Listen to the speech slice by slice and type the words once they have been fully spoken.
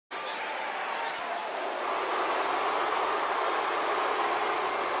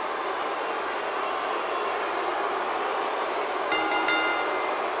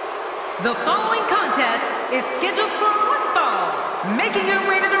The following contest is scheduled for one fall. Making her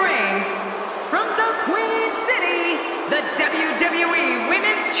way to the ring from the Queen City, the WWE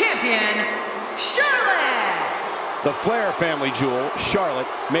Women's Champion, Charlotte. The Flair family jewel, Charlotte,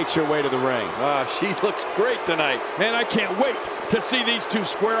 makes her way to the ring. She looks great tonight. Man, I can't wait to see these two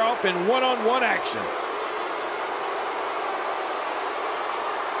square off in one-on-one action.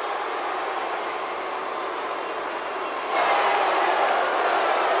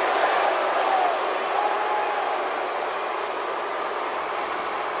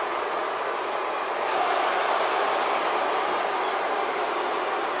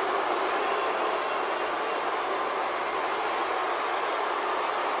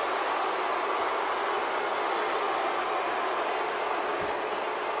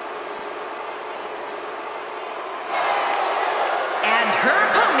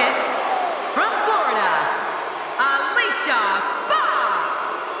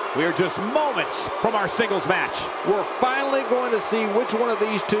 We are just moments from our singles match. We're finally going to see which one of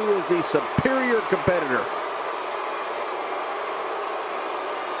these two is the superior competitor.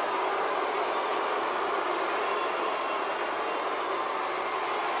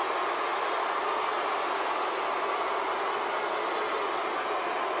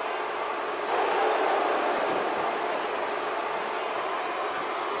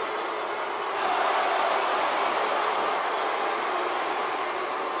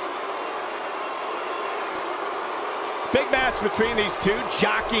 Big match between these two,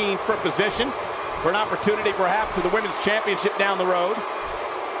 jockeying for position, for an opportunity perhaps to the Women's Championship down the road.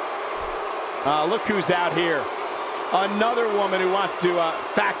 Look who's out here. Another woman who wants to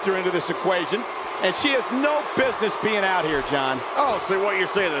factor into this equation. And she has no business being out here, John. Oh, so what you're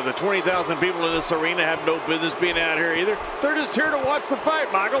saying, that the 20,000 people in this arena have no business being out here either? They're just here to watch the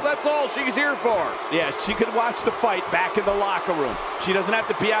fight, Michael. That's all she's here for. Yeah, she could watch the fight back in the locker room. She doesn't have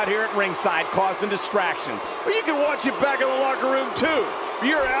to be out here at ringside causing distractions. Well, you can watch it back in the locker room, too.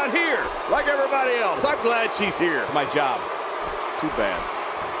 You're out here, like everybody else. I'm glad she's here. It's my job. Too bad.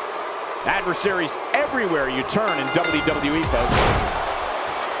 Adversaries everywhere you turn in WWE, folks.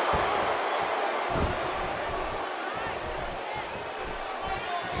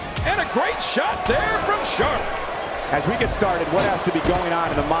 And a great shot there from Charlotte. As we get started, what has to be going on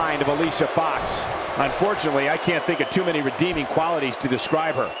in the mind of Alicia Fox? Unfortunately, I can't think of too many redeeming qualities to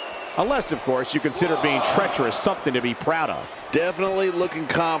describe her. Unless, of course, you consider being treacherous something to be proud of. Definitely looking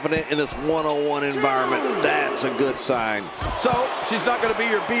confident in this one-on-one environment. That's a good sign. So, she's not going to be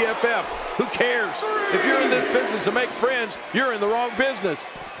your BFF. Who cares? If you're in this business to make friends, you're in the wrong business.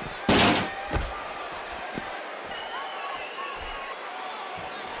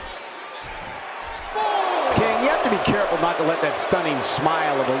 King, you have to be careful not to let that stunning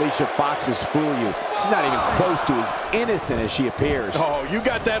smile of Alicia Fox's fool you. She's not even close to as innocent as she appears. Oh, you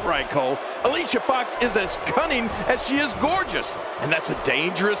got that right, Cole. Alicia Fox is as cunning as she is gorgeous. And that's a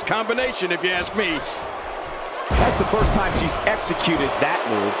dangerous combination, if you ask me. That's the first time she's executed that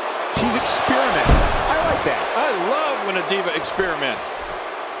move. She's experimenting. I like that. I love when a diva experiments.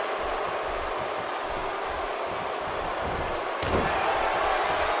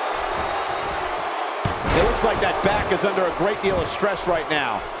 It looks like that back is under a great deal of stress right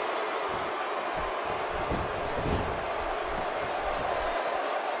now.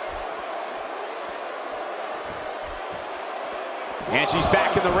 And she's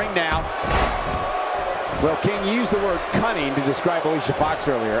back in the ring now. Well, King, you used the word cunning to describe Alicia Fox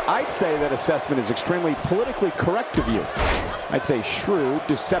earlier. I'd say that assessment is extremely politically correct of you. I'd say shrewd,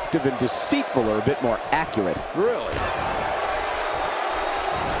 deceptive, and deceitful are a bit more accurate. Really?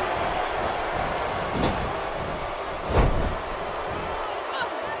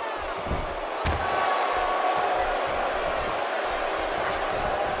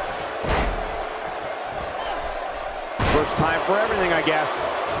 First time for everything, I guess.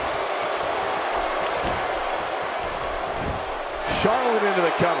 Charlotte into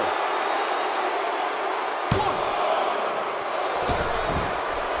the cover.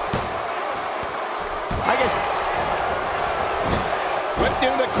 I guess. Whipped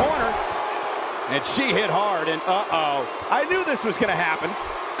into the corner. And she hit hard, and uh-oh. I knew this was going to happen.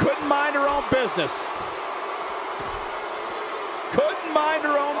 Couldn't mind her own business. Couldn't mind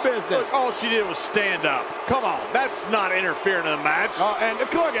her own business. Look, all she did was stand up. Come on, that's not interfering in the match. And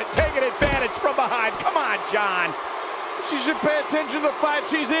look at taking advantage from behind. Come on, John. She should pay attention to the fight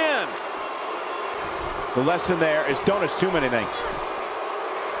she's in. The lesson there is don't assume anything.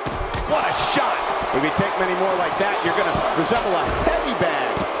 What a shot. If you take many more like that, you're going to resemble a heavy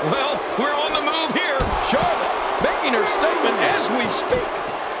bag. Well, we're on the move here. Charlotte making her statement as we speak.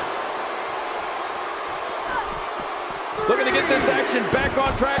 Looking to get this this action back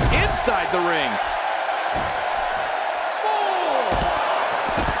on track inside the ring.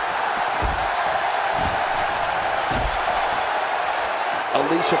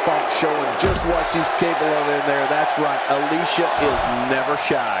 Alicia Fox showing just what she's capable of in there. That's right. Alicia is never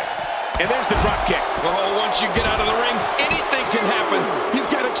shy. And there's the drop kick. Oh, once you get out of the ring, anything can happen. You've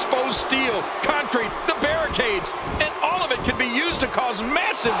got exposed steel, concrete, the barricades, and all of it can be used to cause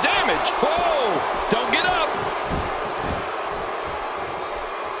massive damage. Whoa! Don't get up.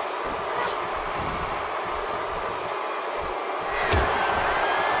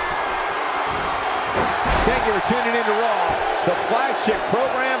 Thank you for tuning in to Raw, the flagship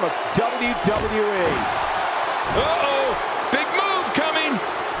program of WWE. Uh-oh! Big move coming!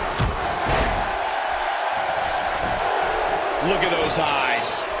 Look at those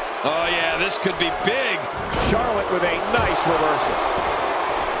eyes. Oh, yeah, this could be big. Charlotte with a nice reversal.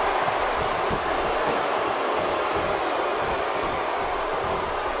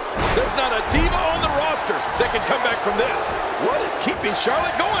 There's not a diva on the roster that can come back from this. What is keeping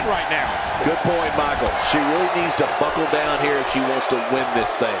Charlotte going right now? Good point, Michael. She really needs to buckle down here if she wants to win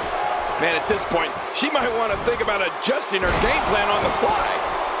this thing. Man, at this point, she might want to think about adjusting her game plan on the fly.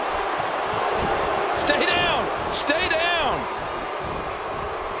 Stay down! Stay down!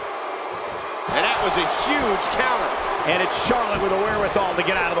 And that was a huge counter. And it's Charlotte with the wherewithal to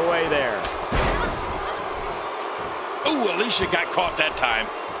get out of the way there. Ooh, Alicia got caught that time.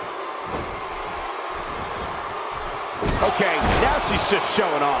 Okay, now she's just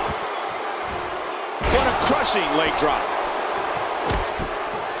showing off. What a crushing leg drop.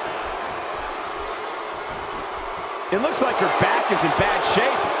 It looks like her back is in bad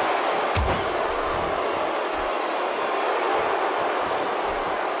shape.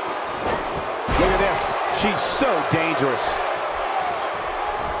 Look at this. She's so dangerous.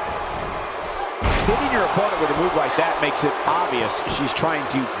 Hitting your opponent with a move like that makes it obvious she's trying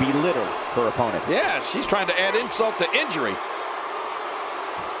to belittle her opponent. Yeah, she's trying to add insult to injury.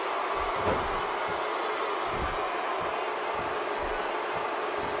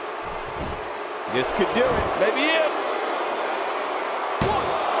 This could do it. Maybe it. 1,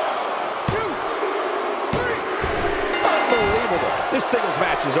 2, 3. Unbelievable. This singles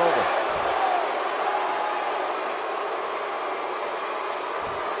match is over.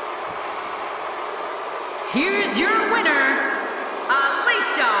 Here's your winner,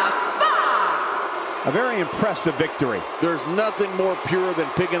 Alicia Fox. A very impressive victory. There's nothing more pure than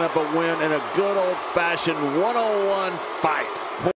picking up a win in a good old-fashioned one-on-one fight.